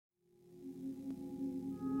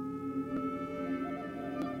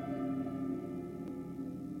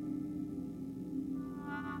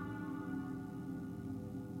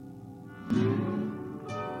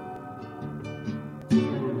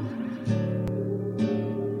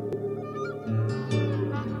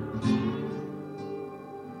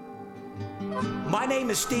name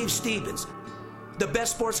is Steve Stevens, the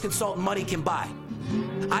best sports consultant money can buy.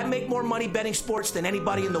 I make more money betting sports than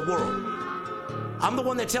anybody in the world. I'm the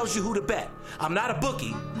one that tells you who to bet. I'm not a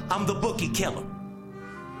bookie, I'm the bookie killer.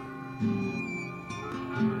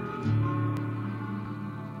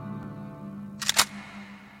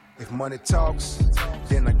 If money talks,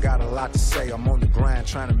 then I got a lot to say. I'm on the grind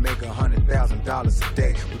trying to make $100,000 a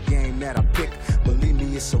day. The game that I pick, believe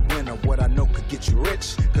me, it's a winner. What I know could get you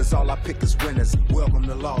rich, cause all I pick is winners. Welcome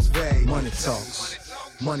to Las Vegas. Money talks,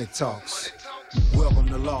 money talks. Welcome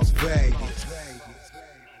to Las Vegas.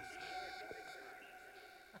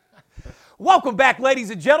 Welcome back, ladies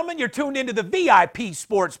and gentlemen. You're tuned into the VIP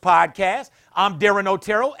Sports Podcast. I'm Darren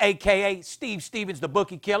Otero, a.k.a. Steve Stevens, the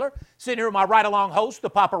Bookie Killer. Sitting here with my ride-along host, the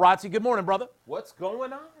Paparazzi. Good morning, brother. What's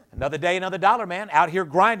going on? Another day, another dollar, man. Out here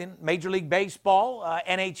grinding. Major League Baseball,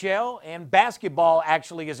 NHL, and basketball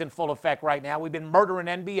actually is in full effect right now. We've been murdering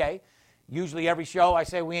NBA. Usually every show I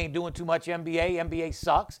say we ain't doing too much NBA. NBA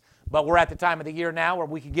sucks. But we're at the time of the year now where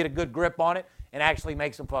we can get a good grip on it and actually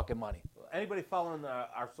make some fucking money. Anybody following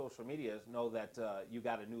our social medias know that you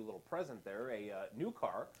got a new little present there, a new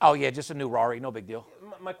car. Oh, yeah, just a new Rari. No big deal.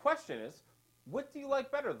 My question is, what do you like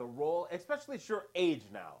better, the role, especially at your age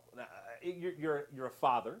now? You're a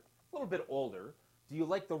father, a little bit older. Do you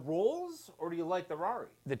like the Rolls or do you like the Rari?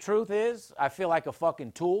 The truth is, I feel like a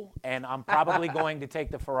fucking tool, and I'm probably going to take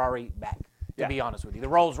the Ferrari back, to be honest with you. The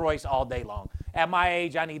Rolls Royce all day long. At my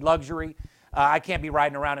age, I need luxury. I can't be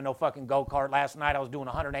riding around in no fucking go-kart. Last night I was doing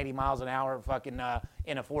 180 miles an hour fucking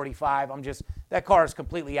in a 45. That car is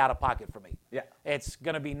completely out of pocket for me. Yeah. It's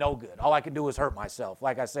going to be no good. All I can do is hurt myself.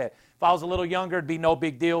 Like I said, if I was a little younger, it'd be no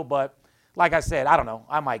big deal. But like I said, I don't know.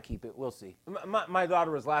 I might keep it. We'll see. My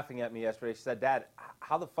daughter was laughing at me yesterday. She said, Dad,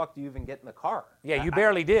 how the fuck do you even get in the car? Yeah, you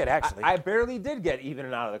barely did, actually. I barely did get even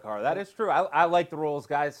and out of the car. That is true. I like the Rolls,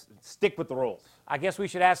 guys. Stick with the Rolls. I guess we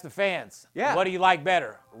should ask the fans. Yeah. What do you like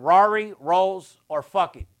better, Rari, Rolls, or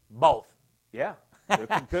fuck it, both? Yeah.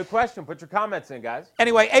 Good question. Put your comments in, guys.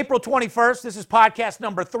 Anyway, April 21st, this is podcast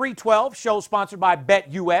number 312, show sponsored by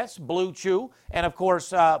BetUS, Blue Chew, and, of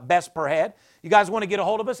course, Best Per Head. You guys want to get a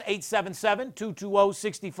hold of us,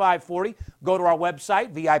 877-220-6540. Go to our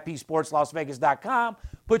website, VIPSportsLasVegas.com.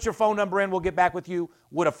 Put your phone number in. We'll get back with you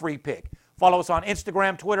with a free pick. Follow us on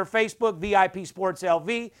Instagram, Twitter, Facebook, VIP Sports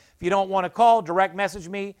LV. If you don't want to call, direct message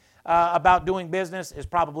me about doing business is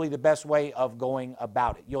probably the best way of going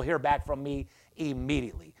about it. You'll hear back from me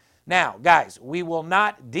immediately. Now, guys, we will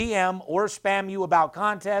not DM or spam you about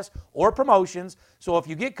contests or promotions. So if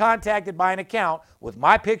you get contacted by an account with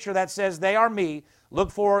my picture that says they are me, look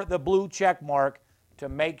for the blue check mark to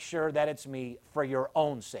make sure that it's me for your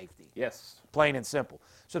own safety. Yes. Plain and simple.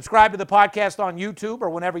 Subscribe to the podcast on YouTube or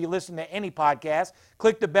whenever you listen to any podcast.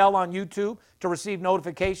 Click the bell on YouTube to receive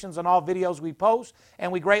notifications on all videos we post.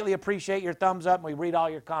 And we greatly appreciate your thumbs up and we read all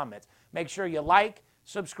your comments. Make sure you like,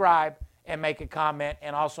 subscribe, and make a comment,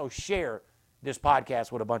 and also share this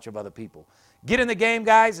podcast with a bunch of other people. Get in the game,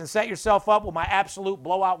 guys, and set yourself up with my absolute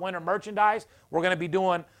blowout winner merchandise. We're going to be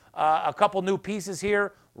doing a couple new pieces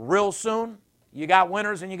here real soon. You got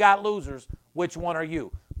winners and you got losers. Which one are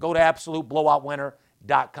you? Go to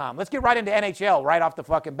absoluteblowoutwinner.com. Let's get right into NHL right off the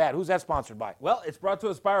fucking bat. Who's that sponsored by? Well, it's brought to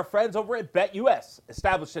us by our friends over at BetUS.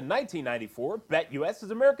 Established in 1994, BetUS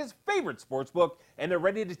is America's favorite sportsbook, and they're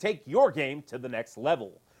ready to take your game to the next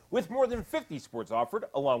level. With more than 50 sports offered,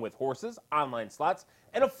 along with horses, online slots,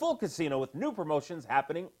 and a full casino with new promotions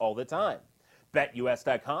happening all the time.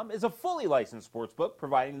 BetUS.com is a fully licensed sportsbook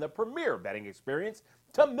providing the premier betting experience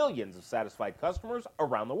to millions of satisfied customers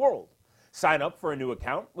around the world. Sign up for a new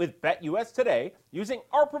account with BetUS today using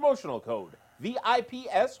our promotional code,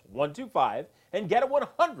 VIPS125, and get a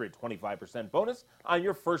 125% bonus on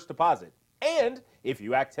your first deposit. And if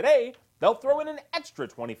you act today, they'll throw in an extra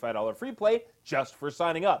 $25 free play just for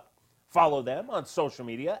signing up. Follow them on social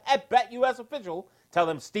media at BetUSOfficial. Tell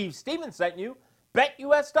them Steve Stevens sent you.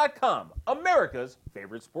 BetUS.com, America's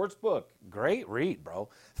favorite sports book. Great read, bro.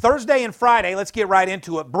 Thursday and Friday, let's get right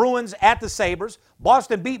into it. Bruins at the Sabres.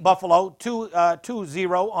 Boston beat Buffalo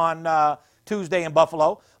 2-0 on Tuesday in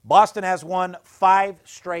Buffalo. Boston has won 5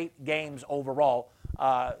 straight games overall.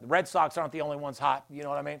 The Red Sox aren't the only ones hot. You know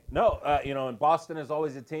what I mean? No, and Boston is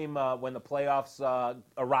always a team when the playoffs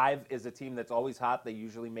arrive is a team that's always hot. They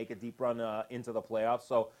usually make a deep run into the playoffs.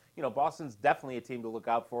 So, Boston's definitely a team to look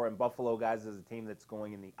out for, and Buffalo, guys, is a team that's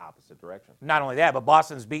going in the opposite direction. Not only that, but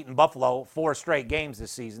Boston's beaten Buffalo 4 straight games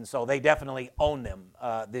this season, so they definitely own them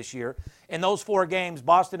this year. In those 4 games,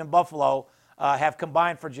 Boston and Buffalo have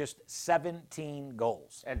combined for just 17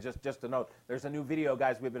 goals. And just a note, there's a new video,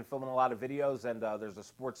 guys. We've been filming a lot of videos, and there's a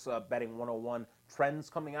Sports Betting 101 trends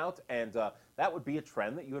coming out, and that would be a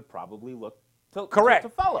trend that you would probably look Correct. to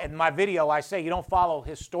follow. In my video, I say you don't follow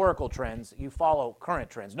historical trends, you follow current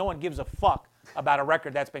trends. No one gives a fuck about a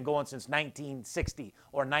record that's been going since 1960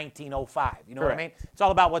 or 1905. You know what I mean? It's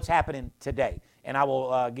all about what's happening today. And I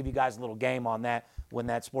will give you guys a little game on that when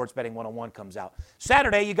that Sports Betting 101 comes out.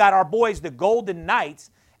 Saturday, you got our boys, the Golden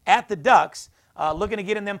Knights, at the Ducks, looking to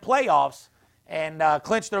get in them playoffs and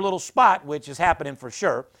clinch their little spot, which is happening for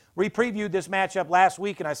sure. We previewed this matchup last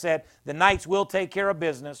week, and I said the Knights will take care of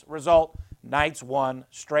business. Result, Knights won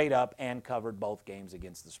straight up and covered both games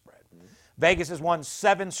against the spread. Vegas has won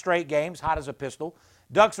 7 straight games, hot as a pistol.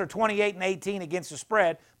 Ducks are 28-18 against the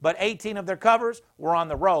spread, but 18 of their covers were on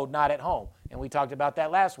the road, not at home. And we talked about that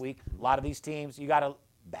last week. A lot of these teams, you got to,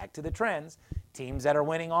 back to the trends, teams that are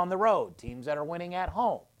winning on the road, teams that are winning at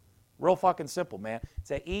home. Real fucking simple, man. It's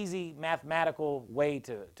an easy mathematical way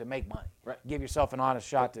to make money. Right. Give yourself an honest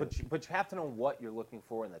shot. But you have to know what you're looking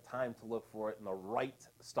for and the time to look for it and the right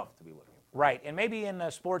stuff to be looking for. Right, and maybe in the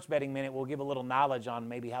Sports Betting Minute, we'll give a little knowledge on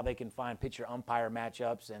maybe how they can find pitcher umpire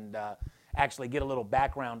matchups and actually get a little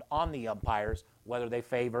background on the umpires, whether they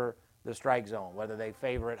favor the strike zone, whether they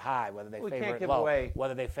favor it high, whether they favor it low,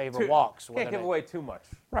 whether they favor walks. Can't give away too much.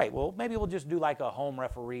 Right, well, maybe we'll just do like a home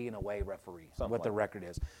referee and away referee, Something what like the record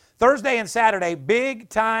is. Thursday and Saturday,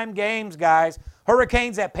 big-time games, guys.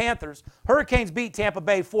 Hurricanes at Panthers. Hurricanes beat Tampa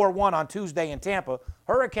Bay 4-1 on Tuesday in Tampa.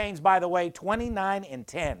 Hurricanes, by the way,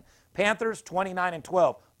 29-10. Panthers,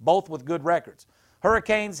 29-12, both with good records.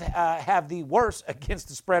 Hurricanes have the worst against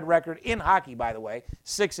the spread record in hockey, by the way,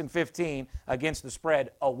 6-15 against the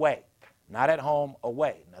spread away. Not at home,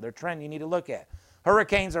 away. Another trend you need to look at.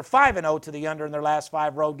 Hurricanes are 5-0 to the under in their last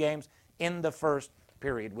 5 road games in the first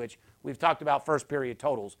period, which we've talked about first period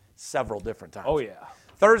totals several different times. Oh, yeah.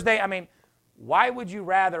 Thursday, I mean, why would you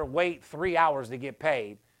rather wait 3 hours to get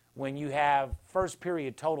paid when you have first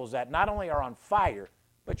period totals that not only are on fire,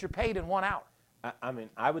 but you're paid in 1 hour? I mean,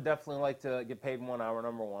 I would definitely like to get paid in 1 hour,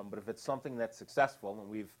 number one, but if it's something that's successful, and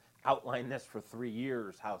we've outlined this for 3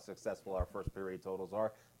 years, how successful our first period totals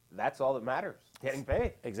are, that's all that matters, getting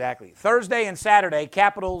paid. Exactly. Thursday and Saturday,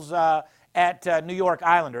 Capitals at New York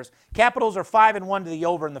Islanders. Capitals are 5-1 to the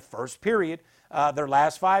over in the first period. Their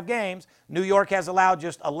last 5 games. New York has allowed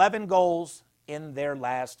just 11 goals in their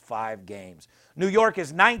last 5 games. New York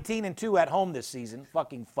is 19-2 at home this season.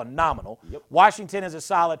 Fucking phenomenal. Yep. Washington is a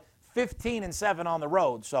solid 15-7 on the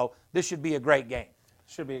road, so this should be a great game.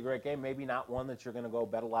 Should be a great game. Maybe not one that you're going to go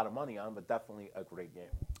bet a lot of money on, but definitely a great game.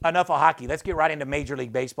 Enough of hockey. Let's get right into Major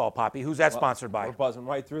League Baseball, Poppy. Who's that sponsored by? We're buzzing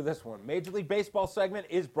right through this one. Major League Baseball segment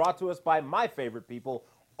is brought to us by my favorite people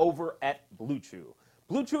over at Blue Chew.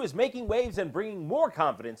 Blue Chew is making waves and bringing more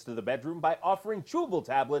confidence to the bedroom by offering chewable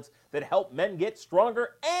tablets that help men get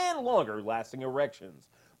stronger and longer-lasting erections.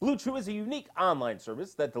 Blue Chew is a unique online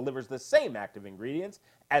service that delivers the same active ingredients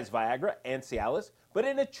as Viagra and Cialis, but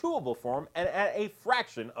in a chewable form and at a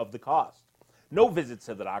fraction of the cost. No visits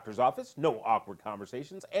to the doctor's office, no awkward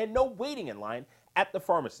conversations, and no waiting in line at the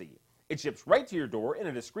pharmacy. It ships right to your door in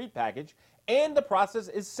a discreet package, and the process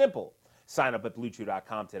is simple. Sign up at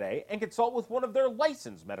BlueChew.com today and consult with one of their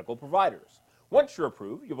licensed medical providers. Once you're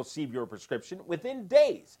approved, you'll receive your prescription within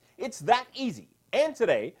days. It's that easy. And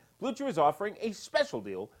today, Blue Chew is offering a special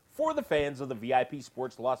deal for the fans of the VIP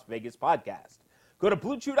Sports Las Vegas podcast. Go to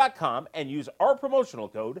BlueChew.com and use our promotional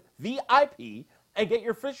code VIP and get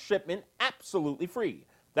your first shipment absolutely free.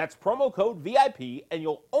 That's promo code VIP, and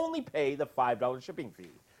you'll only pay the $5 shipping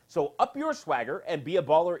fee. So up your swagger and be a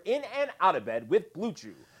baller in and out of bed with Blue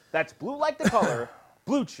Chew. That's blue like the color,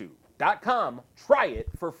 BlueChew.com. Try it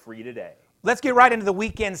for free today. Let's get right into the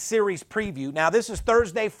weekend series preview. Now, this is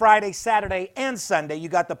Thursday, Friday, Saturday, and Sunday. You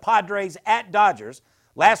got the Padres at Dodgers.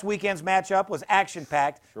 Last weekend's matchup was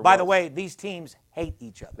action-packed. By the way, these teams hate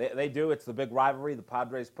each other. They do. It's the big rivalry. The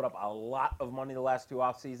Padres put up a lot of money the last 2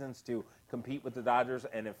 off seasons to compete with the Dodgers.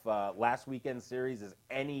 And if last weekend's series is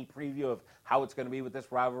any preview of how it's going to be with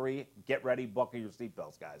this rivalry, get ready, buckle your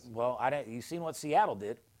seatbelts, guys. Well, you've seen what Seattle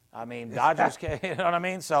did. I mean, Dodgers, you know what I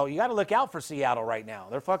mean? So you got to look out for Seattle right now.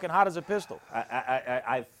 They're fucking hot as a pistol.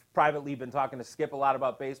 I've privately been talking to Skip a lot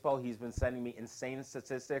about baseball. He's been sending me insane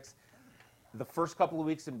statistics. The first couple of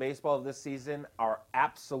weeks in baseball of this season are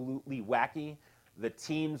absolutely wacky. The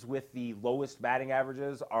teams with the lowest batting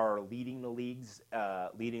averages are leading the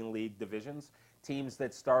league divisions. Teams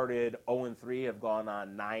that started 0-3 have gone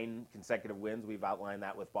on 9 consecutive wins. We've outlined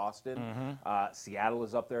that with Boston. Seattle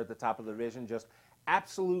is up there at the top of the division. Just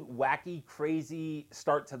absolute wacky, crazy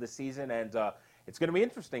start to the season. And It's going to be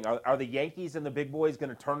interesting. Are the Yankees and the big boys going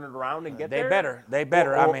to turn it around and get there? They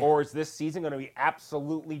better. Or is this season going to be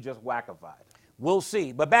absolutely just wackified? We'll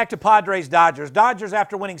see. But back to Padres-Dodgers. Dodgers,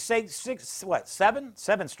 after winning seven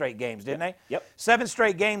straight games, didn't they? Yep. 7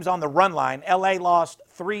 straight games on the run line. L.A. lost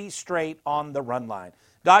 3 straight on the run line.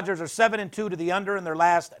 Dodgers are 7-2 to the under in their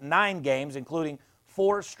last 9 games, including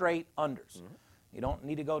 4 straight unders. Mm-hmm. You don't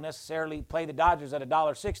need to go necessarily play the Dodgers at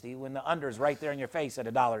 $1.60 when the under is right there in your face at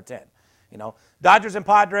 $1.10. You know, Dodgers and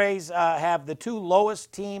Padres have the 2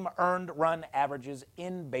 lowest team earned run averages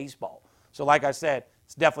in baseball. So like I said,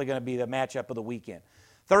 it's definitely going to be the matchup of the weekend.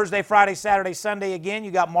 Thursday, Friday, Saturday, Sunday again,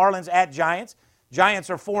 you got Marlins at Giants. Giants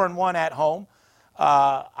are 4-1 at home.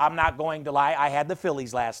 I'm not going to lie. I had the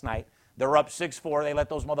Phillies last night. They're up 6-4. They let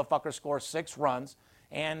those motherfuckers score 6 runs.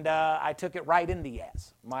 And I took it right in the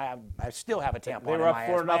ass. I still have a tampon in my ass.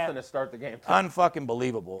 They were up 4-0 to start the game. Unfucking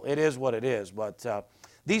believable. It is what it is. But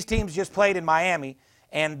these teams just played in Miami,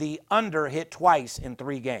 and the under hit twice in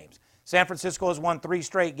 3 games. San Francisco has won 3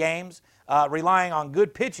 straight games, relying on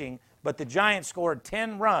good pitching, but the Giants scored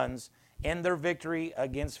 10 runs in their victory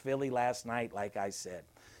against Philly last night, like I said.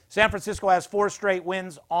 San Francisco has 4 straight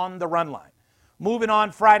wins on the run line. Moving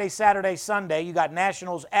on, Friday, Saturday, Sunday, you got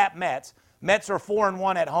Nationals at Mets. Mets are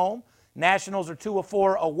 4-1 at home. Nationals are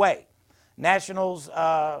 2-4 away. Nationals,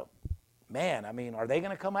 are they going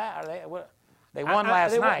to come out? They won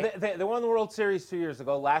last night. They won the World Series 2 years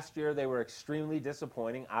ago. Last year, they were extremely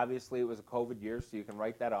disappointing. Obviously, it was a COVID year, so you can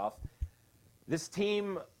write that off. This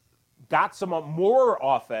team got some more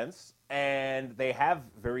offense, and they have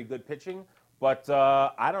very good pitching. But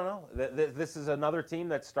I don't know. This is another team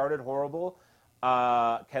that started horrible.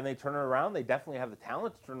 Can they turn it around? They definitely have the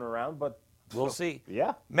talent to turn it around, but we'll see.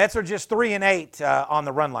 Yeah. Mets are just 3-8 on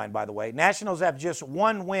the run line, by the way. Nationals have just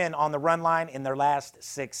 1 win on the run line in their last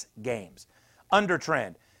 6 games. Under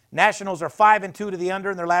trend. Nationals are 5-2 to the under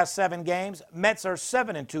in their last 7 games. Mets are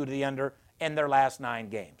 7-2 to the under in their last 9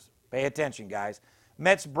 games. Pay attention, guys.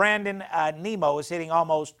 Mets' Brandon Nemo is hitting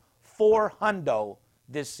almost 400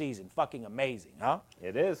 this season. Fucking amazing, huh?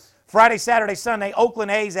 It is. Friday, Saturday, Sunday,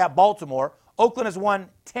 Oakland A's at Baltimore. Oakland has won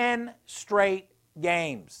 10 straight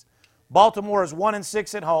games. Baltimore is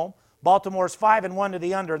 1-6 at home. Baltimore is 5-1 to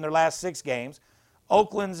the under in their last 6 games.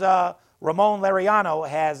 Oakland's Ramon Laureano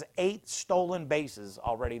has 8 stolen bases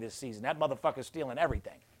already this season. That motherfucker's stealing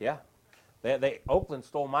everything. Yeah. Oakland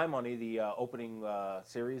stole my money the opening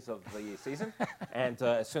series of the season, and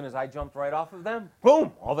as soon as I jumped right off of them,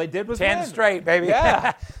 boom, all they did was 10 win. straight, baby.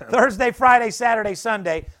 Yeah. Thursday, Friday, Saturday,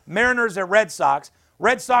 Sunday, Mariners at Red Sox.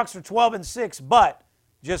 Red Sox are 12-6, but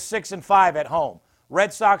just 6-5 at home.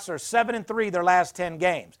 Red Sox are 7-3 their last 10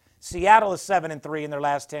 games. Seattle is 7-3 in their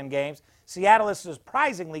last 10 games. Seattle is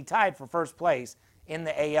surprisingly tied for first place in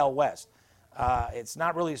the AL West. It's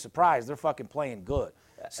not really a surprise. They're fucking playing good.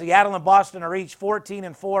 Seattle and Boston are each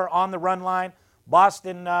 14-4 on the run line.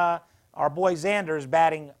 Boston, our boy Xander, is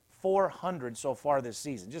batting .400 so far this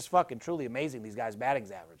season. Just fucking truly amazing, these guys' batting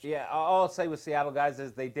average. Yeah, all I'll say with Seattle, guys,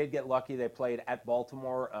 is they did get lucky. They played at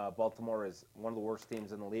Baltimore. Baltimore is one of the worst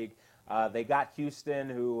teams in the league. They got Houston,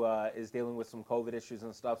 who is dealing with some COVID issues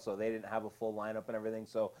and stuff, so they didn't have a full lineup and everything.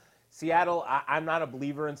 So Seattle, I'm not a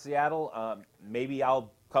believer in Seattle. Maybe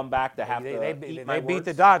I'll come back to have to eat my words. They beat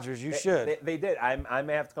the Dodgers. You should. They did. I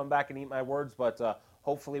may have to come back and eat my words, but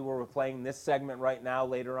hopefully we're playing this segment right now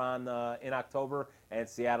later on in October, and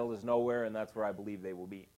Seattle is nowhere, and that's where I believe they will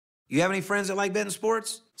be. You have any friends that like betting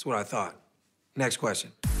sports? That's what I thought. Next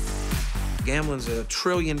question. Gambling's a $1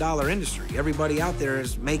 trillion industry. Everybody out there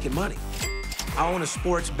is making money. I own a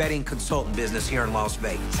sports betting consultant business here in Las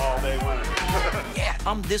Vegas. All day winning. Yeah,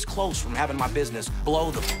 I'm this close from having my business blow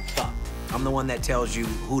the up. I'm the one that tells you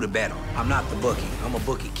who to bet on. I'm not the bookie. I'm a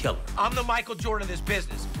bookie killer. I'm the Michael Jordan of this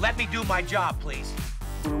business. Let me do my job, please.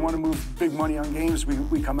 When we want to move big money on games,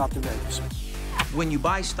 we come out to Vegas. When you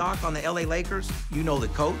buy stock on the LA Lakers, you know the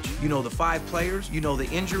coach, you know the 5 players, you know the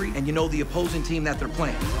injury, and you know the opposing team that they're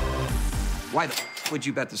playing. Why the would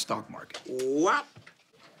you bet the stock market? Whop.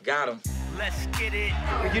 Got him. Let's get it.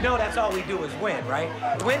 You know that's all we do is win, right?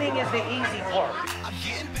 Winning is the easy part. I'm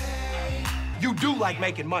getting paid. You do like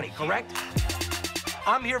making money, correct?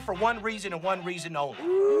 I'm here for one reason and one reason only.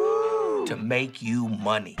 To make you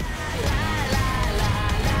money.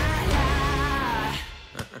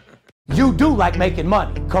 You do like making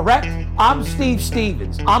money, correct? I'm Steve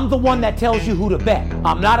Stevens. I'm the one that tells you who to bet.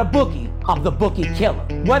 I'm not a bookie. I'm the bookie killer.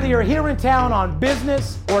 Whether you're here in town on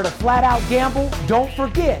business or to flat out gamble, don't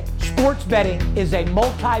forget, Sports betting is a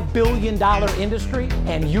multi-billion-dollar industry,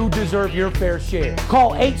 and you deserve your fair share.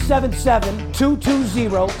 Call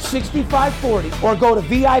 877-220-6540 or go to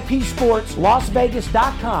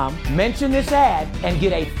VIPSportsLasVegas.com, mention this ad, and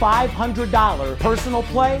get a $500 personal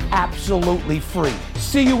play absolutely free.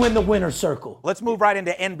 See you in the winner's circle. Let's move right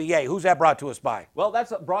into NBA. Who's that brought to us by? Well,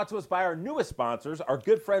 that's brought to us by our newest sponsors, our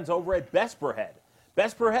good friends over at Best Per Head.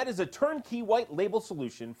 Best Per Head is a turnkey white label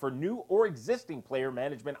solution for new or existing player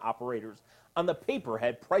management operators on the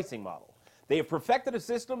pay-per-head pricing model. They have perfected a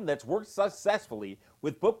system that's worked successfully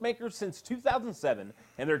with bookmakers since 2007,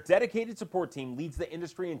 and their dedicated support team leads the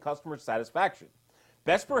industry in customer satisfaction.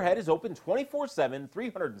 Best Per Head is open 24/7,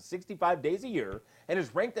 365 days a year, and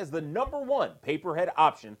is ranked as the #1 pay-per-head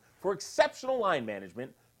option for exceptional line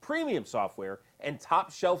management, premium software, and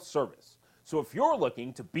top-shelf service. So if you're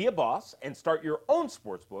looking to be a boss and start your own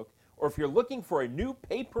sportsbook, or if you're looking for a new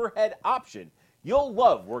pay-per-head option, you'll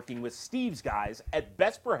love working with Steve's guys at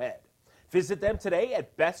Best Per Head. Visit them today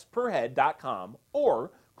at bestperhead.com or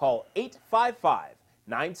call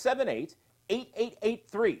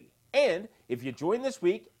 855-978-8883. And if you join this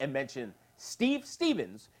week and mention Steve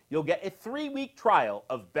Stevens, you'll get a 3-week trial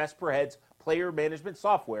of Best Per Head's player management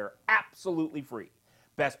software absolutely free.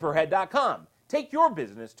 Bestperhead.com. Take your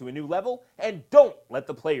business to a new level, and don't let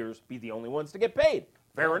the players be the only ones to get paid.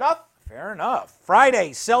 Fair enough? Fair enough.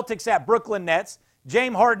 Friday, Celtics at Brooklyn Nets.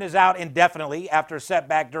 James Harden is out indefinitely after a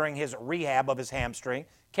setback during his rehab of his hamstring.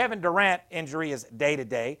 Kevin Durant injury is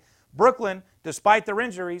day-to-day. Brooklyn, despite their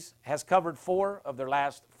injuries, has covered 4 of their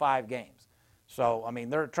last 5 games. So, I mean,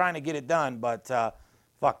 they're trying to get it done, but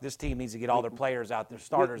this team needs to get all their players out there,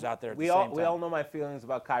 starters out there at the same time. We all know my feelings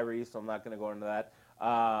about Kyrie, so I'm not going to go into that.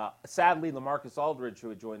 Sadly, LaMarcus Aldridge, who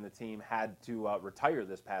had joined the team, had to retire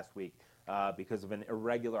this past week because of an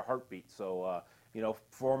irregular heartbeat. So,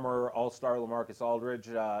 former All-Star LaMarcus Aldridge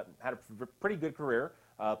had a pretty good career.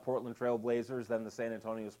 Portland Trail Blazers, then the San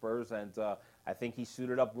Antonio Spurs, and I think he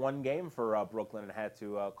suited up one game for Brooklyn and had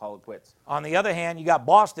to call it quits. On the other hand, you got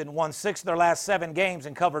Boston, won 6 of their last 7 games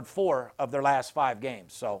and covered 4 of their last 5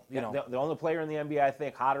 games. So, The only player in the NBA I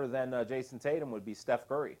think hotter than Jason Tatum would be Steph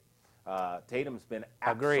Curry. Tatum's been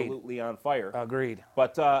absolutely on fire. Agreed.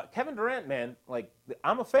 But Kevin Durant, man,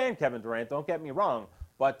 I'm a fan of Kevin Durant, don't get me wrong,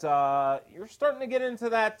 but you're starting to get into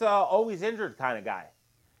that always injured kind of guy.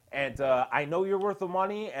 And I know you're worth the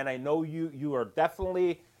money, and I know you are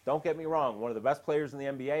definitely, don't get me wrong, one of the best players in the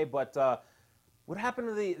NBA, but what happened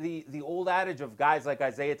to the old adage of guys like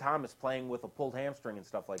Isaiah Thomas playing with a pulled hamstring and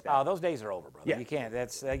stuff like that? Oh, those days are over, brother. Yeah. You can't.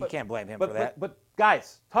 You can't blame him for that. But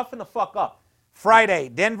guys, toughen the fuck up. Friday,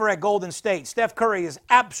 Denver at Golden State. Steph Curry is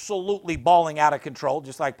absolutely balling out of control,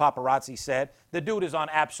 just like Paparazzi said. The dude is on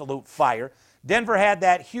absolute fire. Denver had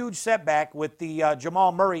that huge setback with the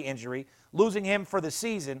Jamal Murray injury, losing him for the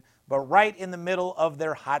season, but right in the middle of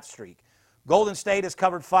their hot streak. Golden State has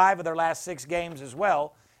covered 5 of their last 6 games as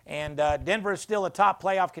well, and Denver is still a top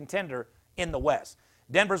playoff contender in the West.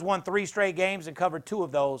 Denver's won 3 straight games and covered 2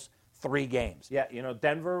 of those 3 games. Yeah,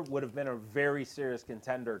 Denver would have been a very serious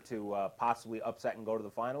contender to possibly upset and go to the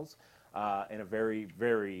finals in a very,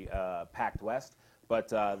 very packed West. But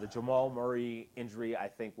the Jamal Murray injury, I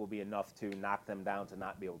think, will be enough to knock them down to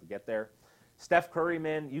not be able to get there. Steph Curry,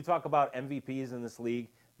 man, you talk about MVPs in this league.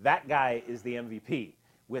 That guy is the MVP.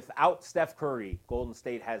 Without Steph Curry, Golden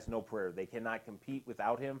State has no prayer. They cannot compete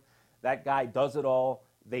without him. That guy does it all.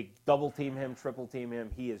 They double-team him, triple-team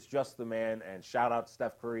him. He is just the man, and shout out to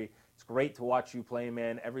Steph Curry. It's great to watch you play,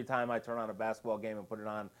 man. Every time I turn on a basketball game and put it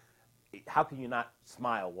on, how can you not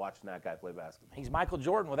smile watching that guy play basketball? He's Michael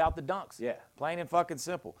Jordan without the dunks. Yeah. Plain and fucking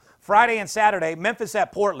simple. Friday and Saturday, Memphis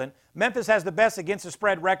at Portland. Memphis has the best against the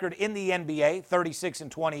spread record in the NBA,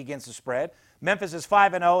 36-20 against the spread. Memphis is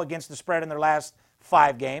 5-0 against the spread in their last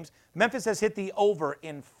 5 games. Memphis has hit the over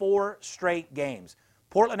in 4 straight games.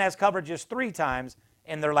 Portland has covered just 3 times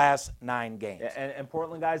in their last 9 games. And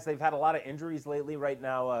Portland, guys, they've had a lot of injuries lately. Right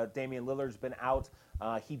now, Damian Lillard's been out.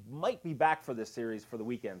 He might be back for this series for the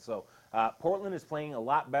weekend. So Portland is playing a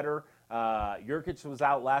lot better. Jurkic was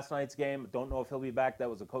out last night's game. Don't know if he'll be back. That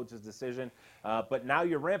was a coach's decision. But now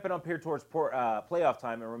you're ramping up here towards playoff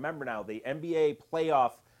time. And remember now, the NBA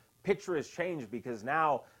playoff picture has changed because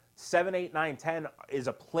now 7, 8, 9, 10 is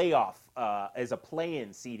a playoff, is a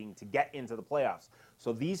play-in seeding to get into the playoffs.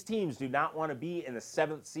 So these teams do not want to be in the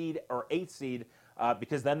 7th seed or 8th seed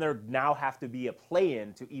because then they now have to be a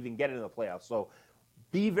play-in to even get into the playoffs. So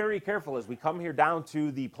be very careful as we come here down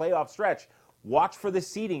to the playoff stretch. Watch for the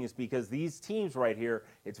seedings because these teams right here,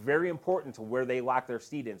 it's very important to where they lock their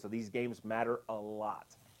seed in. So these games matter a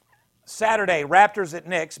lot. Saturday, Raptors at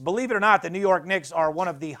Knicks. Believe it or not, the New York Knicks are one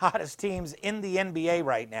of the hottest teams in the NBA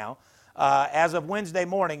right now. As of Wednesday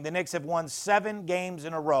morning, the Knicks have won 7 games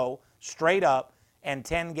in a row straight up and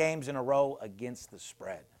 10 games in a row against the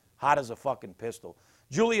spread. Hot as a fucking pistol.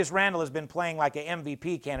 Julius Randle has been playing like an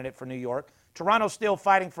MVP candidate for New York. Toronto's still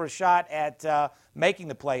fighting for a shot at making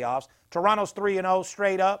the playoffs. Toronto's 3-0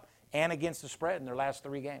 straight up and against the spread in their last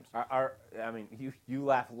 3 games. You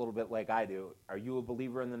laugh a little bit like I do. Are you a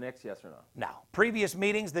believer in the Knicks, yes or no? No. Previous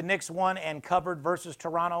meetings, the Knicks won and covered versus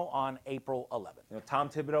Toronto on April 11th. You know, Tom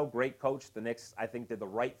Thibodeau, great coach. The Knicks, I think, did the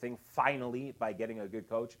right thing finally by getting a good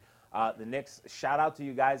coach. The Knicks, shout out to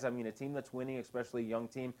you guys. I mean, a team that's winning, especially a young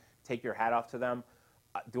team, take your hat off to them.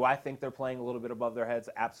 Do I think they're playing a little bit above their heads?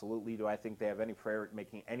 Absolutely. Do I think they have any prayer at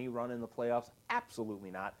making any run in the playoffs?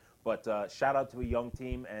 Absolutely not. But shout out to a young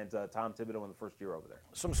team and Tom Thibodeau in the first year over there.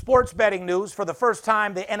 Some sports betting news. For the first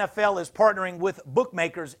time, the NFL is partnering with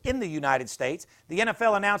bookmakers in the United States. The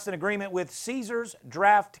NFL announced an agreement with Caesars,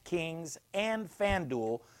 DraftKings, and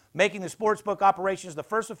FanDuel, making the sportsbook operations the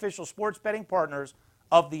first official sports betting partners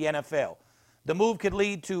of the NFL. The move could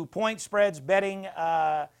lead to point spreads betting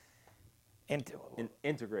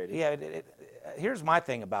integrated. Yeah, here's my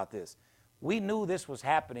thing about this. We knew this was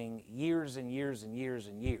happening years and years and years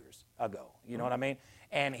and years ago. You know what I mean?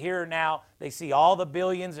 And here now they see all the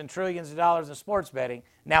billions and trillions of dollars in sports betting.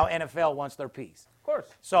 Now NFL wants their piece. Of course.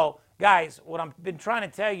 So, guys, what I've been trying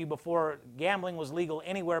to tell you before gambling was legal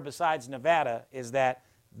anywhere besides Nevada is that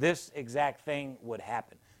this exact thing would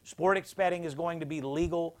happen. Sports betting is going to be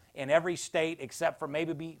legal in every state except for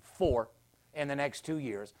maybe 4 in the next 2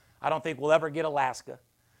 years. I don't think we'll ever get Alaska.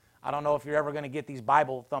 I don't know if you're ever going to get these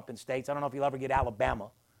Bible-thumping states. I don't know if you'll ever get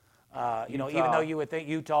Alabama. You know, even though you would think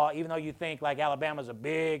Utah, even though you think like Alabama's a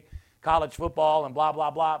big college football and blah,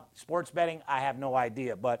 blah, blah. Sports betting, I have no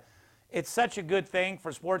idea. But it's such a good thing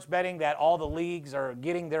for sports betting that all the leagues are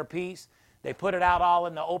getting their piece. They put it out all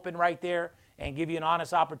in the open right there and give you an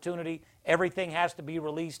honest opportunity. Everything has to be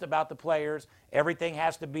released about the players. Everything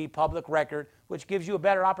has to be public record, which gives you a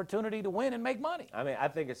better opportunity to win and make money. I mean, I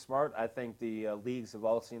think it's smart. I think the leagues have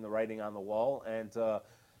all seen the writing on the wall. And,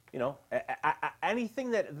 you know,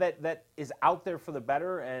 anything that is out there for the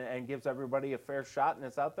better and gives everybody a fair shot and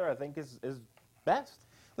it's out there, I think is best.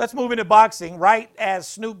 Let's move into boxing. Right as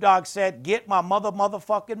Snoop Dogg said, get my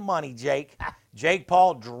motherfucking money, Jake. Jake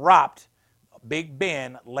Paul dropped Big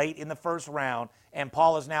Ben late in the first round, and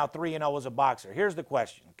Paul is now 3-0 as a boxer. Here's the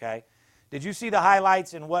question, okay? Did you see the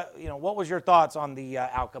highlights, and what was your thoughts on the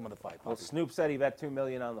outcome of the fight? Well, Snoop said he bet $2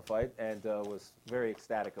 million on the fight and was very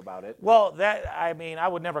ecstatic about it. Well, I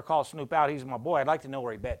would never call Snoop out. He's my boy. I'd like to know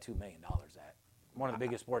where he bet $2 million at. One of the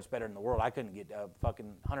biggest sports bettors in the world. I couldn't get fucking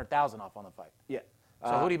 100,000 off on the fight. Yeah.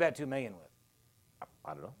 So who did he bet $2 million with?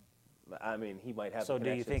 I don't know. I mean, he might have. So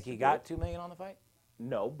do you think he got $2 million on the fight?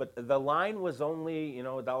 No, but the line was only,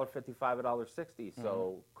 $1.55, $1.60.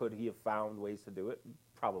 So could he have found ways to do it?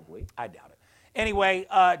 Probably. I doubt it. Anyway,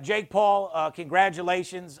 Jake Paul,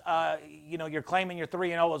 congratulations. You're claiming you're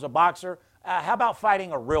 3-0 as a boxer. How about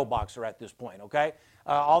fighting a real boxer at this point, okay?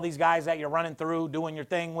 All these guys that you're running through, doing your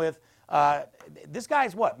thing with. This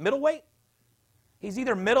guy's what, middleweight? He's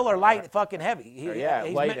either middle or light fucking heavy.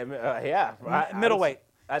 He's light, middleweight.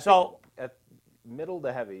 Middle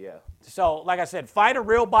to heavy, yeah. So, like I said, fight a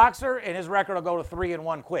real boxer, and his record will go to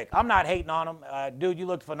 3-1 quick. I'm not hating on him. Dude, you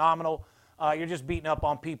looked phenomenal. You're just beating up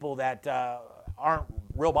on people that aren't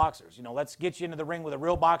real boxers. Let's get you into the ring with a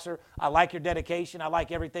real boxer. I like your dedication. I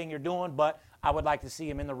like everything you're doing, but I would like to see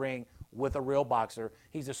him in the ring with a real boxer.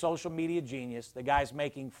 He's a social media genius. The guy's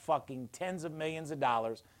making fucking tens of millions of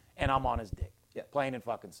dollars, and I'm on his dick. Yeah. Plain and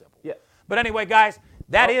fucking simple. Yeah. But anyway, guys,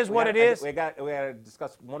 that is what it is. We got to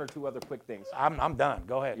discuss one or two other quick things. I'm done.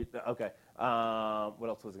 Go ahead. Okay. What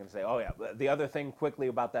else was I going to say? Oh, yeah. The other thing quickly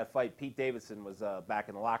about that fight, Pete Davidson was back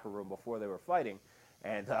in the locker room before they were fighting.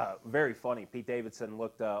 And very funny. Pete Davidson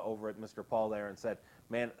looked over at Mr. Paul there and said,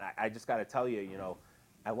 man, I just got to tell you,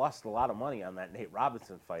 I lost a lot of money on that Nate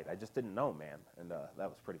Robinson fight. I just didn't know, man. And that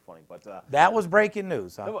was pretty funny. But that was breaking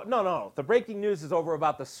news, huh? No. The breaking news is over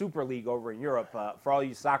about the Super League over in Europe. For all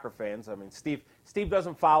you soccer fans, I mean, Steve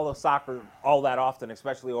doesn't follow soccer all that often,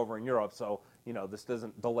 especially over in Europe. So, this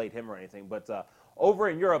doesn't delate him or anything. But over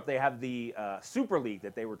in Europe, they have the Super League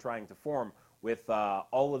that they were trying to form with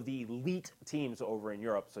all of the elite teams over in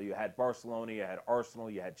Europe. So you had Barcelona, you had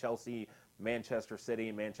Arsenal, you had Chelsea, Manchester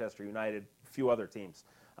City, Manchester United, a few other teams.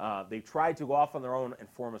 They tried to go off on their own and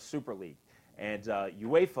form a Super League. And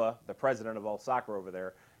UEFA, the president of all soccer over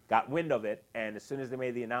there, got wind of it. And as soon as they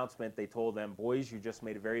made the announcement, they told them, boys, you just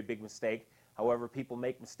made a very big mistake. However, people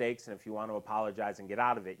make mistakes, and if you want to apologize and get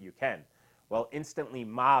out of it, you can. Well, instantly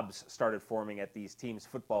mobs started forming at these teams'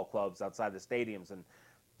 football clubs outside the stadiums. And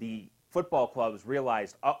the football clubs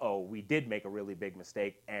realized, we did make a really big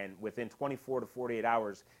mistake, and within 24 to 48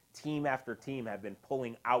 hours, team after team have been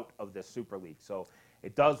pulling out of this Super League. So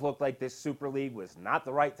it does look like this Super League was not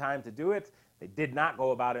the right time to do it. They did not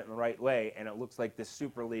go about it in the right way, and it looks like this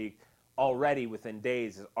Super League already within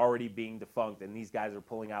days is already being defunct, and these guys are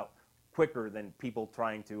pulling out quicker than people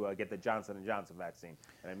trying to get the Johnson & Johnson vaccine.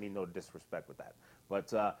 And I mean no disrespect with that.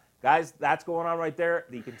 But, guys, that's going on right there.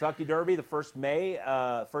 The Kentucky Derby, the first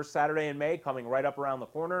Saturday in May, coming right up around the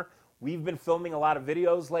corner. We've been filming a lot of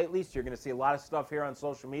videos lately, so you're going to see a lot of stuff here on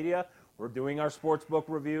social media. We're doing our sportsbook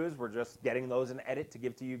reviews. We're just getting those in edit to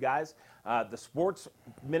give to you guys. The Sports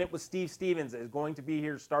Minute with Steve Stevens is going to be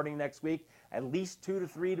here starting next week, at least 2 to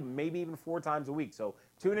 3 to maybe even 4 times a week. So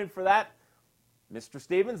tune in for that. Mr.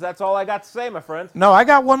 Stevens, that's all I got to say, my friend. No, I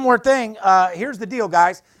got one more thing. Here's the deal,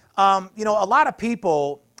 guys. A lot of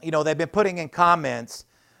people, they've been putting in comments.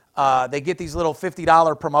 They get these little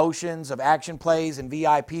 $50 promotions of action plays and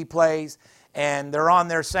VIP plays, and they're on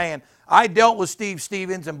there saying, I dealt with Steve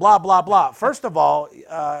Stevens and blah, blah, blah. First of all,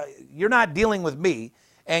 you're not dealing with me,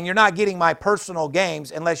 and you're not getting my personal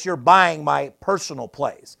games unless you're buying my personal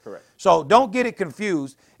plays. Correct. So don't get it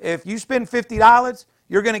confused. If you spend $50,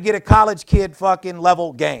 you're going to get a college kid fucking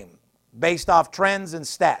level game based off trends and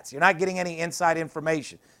stats. You're not getting any inside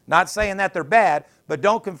information. Not saying that they're bad, but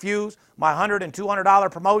don't confuse my $100 and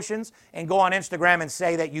 $200 promotions and go on Instagram and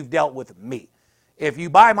say that you've dealt with me. If you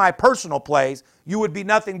buy my personal plays, you would be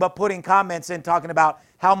nothing but putting comments in talking about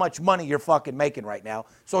how much money you're fucking making right now.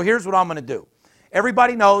 So here's what I'm going to do.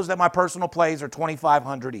 Everybody knows that my personal plays are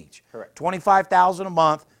 $2,500 each. Correct. $25,000 a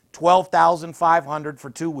month, $12,500 for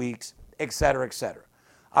 2 weeks, et cetera, et cetera.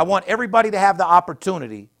 I want everybody to have the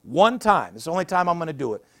opportunity one time. It's the only time I'm going to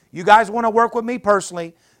do it. You guys want to work with me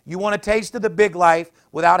personally. You want a taste of the big life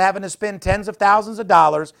without having to spend tens of thousands of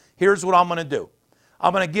dollars. Here's what I'm going to do.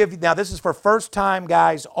 I'm going to give you, now this is for first-time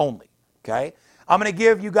guys only, okay? I'm going to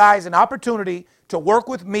give you guys an opportunity to work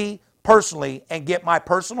with me personally and get my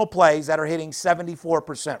personal plays that are hitting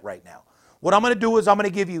 74% right now. What I'm going to do is I'm going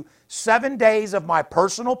to give you 7 days of my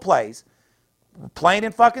personal plays, plain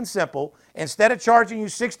and fucking simple. Instead of charging you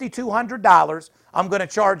 $6,200, I'm going to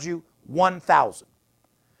charge you $1,000.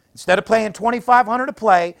 Instead of paying $2,500 a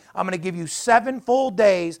play, I'm going to give you 7 full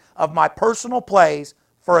days of my personal plays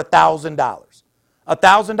for $1,000. A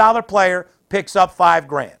 $1,000 player picks up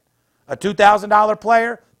 $5,000. A $2,000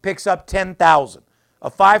 player picks up $10,000.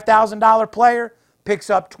 A $5,000 player picks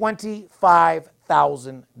up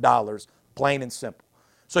 $25,000, plain and simple.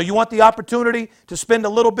 So you want the opportunity to spend a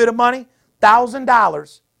little bit of money?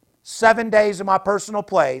 $1,000, 7 days of my personal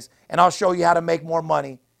plays, and I'll show you how to make more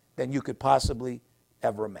money than you could possibly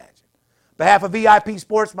ever imagine. On behalf of VIP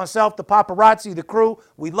Sports, myself, the paparazzi, the crew,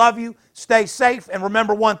 we love you. Stay safe, and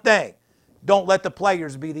remember one thing. Don't let the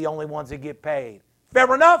players be the only ones that get paid.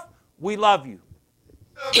 Fair enough? We love you.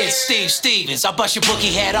 It's Steve Stevens, I'll bust your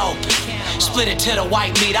bookie head open. Split it to the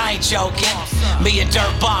white meat, I ain't joking. Me and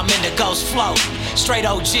Dirt Bomb in the ghost float. Straight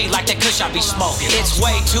OG like that kush I be smoking. It's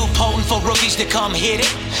way too potent for rookies to come hit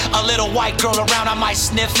it. A little white girl around, I might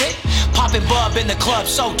sniff it. Poppin' bub in the club,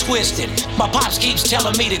 so twisted. My pops keeps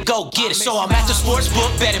telling me to go get it. So I'm at the sports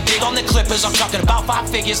book, betting big on the Clippers. I'm talking about 5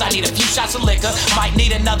 figures, I need a few shots of liquor. Might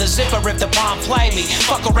need another zipper if the bomb play me.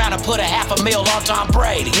 Fuck around and put $500,000 on Tom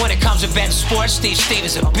Brady. When it comes to betting sports, Steve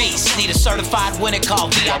Stevens a beast. Need a certified winner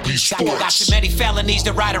called VIP Sports. Got too many felonies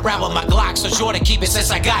to ride around with my Glock, so sure to keep it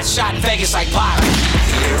since I got shot in Vegas like Pirate.